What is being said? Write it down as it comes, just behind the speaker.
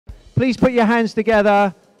Please put your hands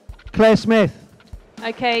together. Clare Smyth.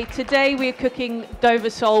 Okay, today we're cooking Dover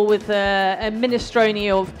sole with a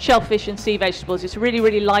minestrone of shellfish and sea vegetables. It's a really,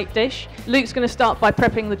 really light dish. Luke's going to start by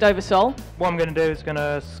prepping the Dover sole. What I'm going to do is going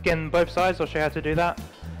to skin both sides. I'll show you how to do that.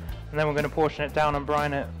 And then we're going to portion it down and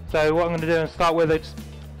brine it. So what I'm going to do is start with it.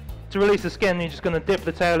 To release the skin, you're just going to dip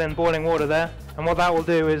the tail in boiling water there. And what that will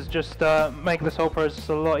do is just make this whole process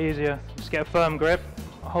a lot easier. Just get a firm grip,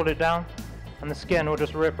 hold it down, and the skin will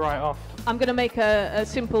just rip right off. I'm going to make a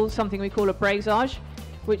simple something we call a braisage,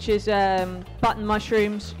 which is button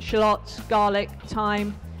mushrooms, shallots, garlic,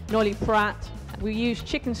 thyme, nolly prat. We use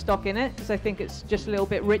chicken stock in it because I think it's just a little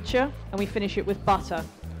bit richer, and we finish it with butter.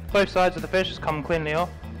 Both sides of the fish just come cleanly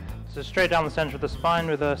off. So straight down the centre of the spine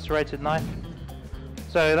with a serrated knife.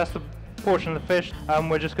 So that's the portion of the fish.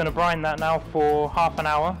 We're just going to brine that now for half an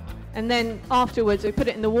hour. And then afterwards we put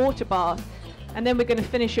it in the water bath, and then we're going to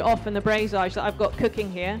finish it off in the braisage that I've got cooking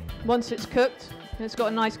here. Once it's cooked and it's got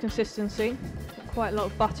a nice consistency, quite a lot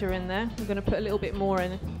of butter in there, we're going to put a little bit more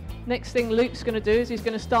in. Next thing Luke's going to do is he's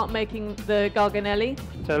going to start making the garganelli.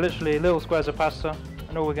 So literally little squares of pasta,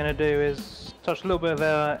 and all we're going to do is touch a little bit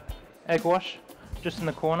of egg wash just in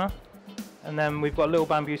the corner, and then we've got a little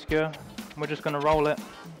bamboo skewer, and we're just going to roll it.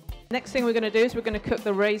 Next thing we're going to do is we're going to cook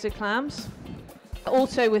the razor clams.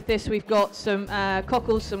 Also with this we've got some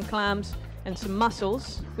cockles, some clams and some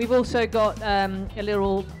mussels. We've also got a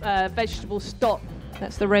little vegetable stock.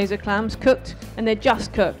 That's the razor clams cooked, and they're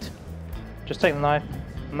just cooked. Just take the knife,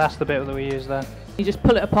 and that's the bit that we use there. You just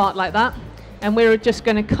pull it apart like that, and we're just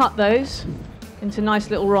going to cut those into nice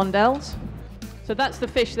little rondelles. So that's the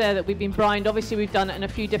fish there that we've been brined. Obviously we've done it in a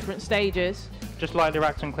few different stages. Just lightly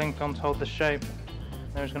wrapped in cling film to hold the shape.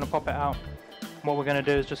 Then we're just going to pop it out. What we're going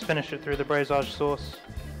to do is just finish it through the braisage sauce,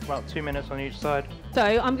 about 2 minutes on each side. So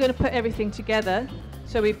I'm going to put everything together.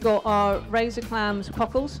 So we've got our razor clams,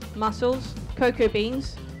 cockles, mussels, cocoa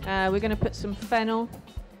beans. We're going to put some fennel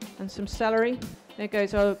and some celery. There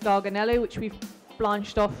goes our garganello, which we've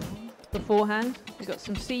blanched off beforehand. We've got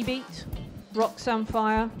some sea beet, rock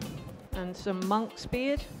samphire, and some monk's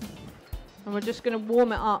beard. And we're just going to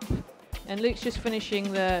warm it up. And Luke's just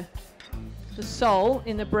finishing the sole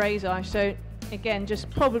in the braisage. So again, just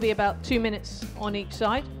probably about 2 minutes on each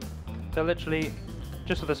side. So literally,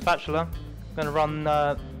 just with a spatula, I'm going to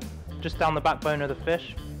run just down the backbone of the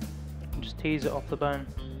fish and just tease it off the bone.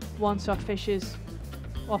 Once our fish is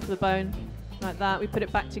off the bone, like that, we put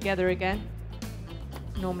it back together again.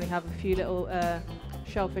 Normally have a few little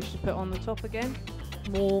shellfish to put on the top again.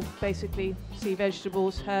 More basically sea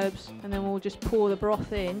vegetables, herbs, and then we'll just pour the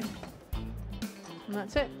broth in, and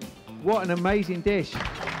that's it. What an amazing dish.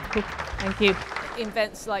 Thank you.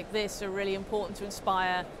 Events like this are really important to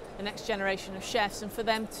inspire the next generation of chefs, and for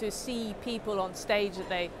them to see people on stage that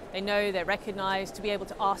they know, they recognise, to be able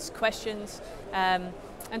to ask questions, and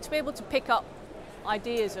to be able to pick up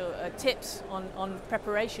ideas or tips on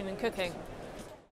preparation and cooking.